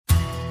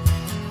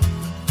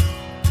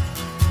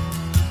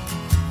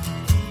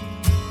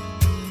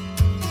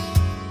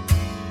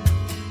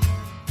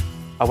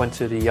I went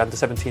to the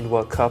Under-17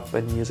 World Cup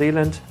in New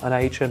Zealand. An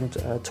agent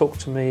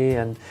talked to me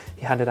and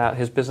he handed out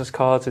his business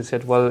cards and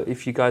said, well,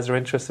 if you guys are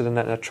interested in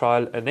a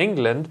trial in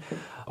England,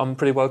 I'm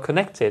pretty well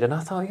connected. And I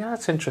thought, yeah,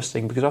 that's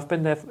interesting because I've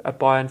been there at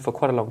Bayern for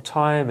quite a long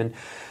time and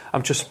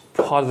I'm just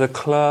part of the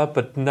club,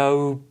 but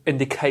no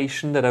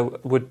indication that I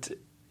would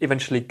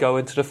eventually go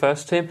into the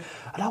first team.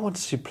 And I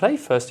wanted to play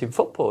first team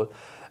football.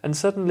 And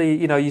suddenly,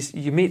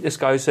 you meet this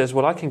guy who says,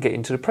 well, I can get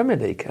into the Premier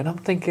League. And I'm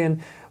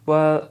thinking,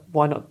 well,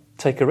 why not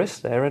take a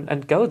risk there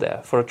and go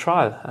there for a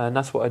trial? And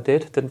that's what I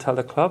did. Didn't tell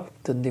the club,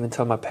 didn't even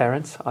tell my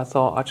parents. I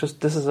thought,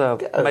 this is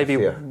maybe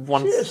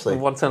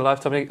once in a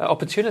lifetime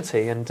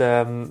opportunity.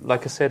 And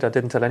like I said, I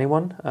didn't tell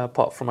anyone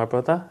apart from my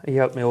brother. He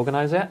helped me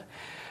organise it.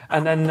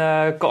 And then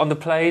got on the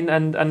plane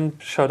and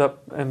showed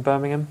up in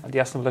Birmingham at the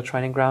Aston Villa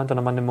training ground on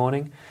a Monday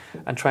morning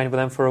and trained with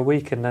them for a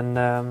week. And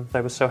then they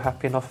were so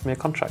happy and offered me a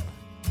contract.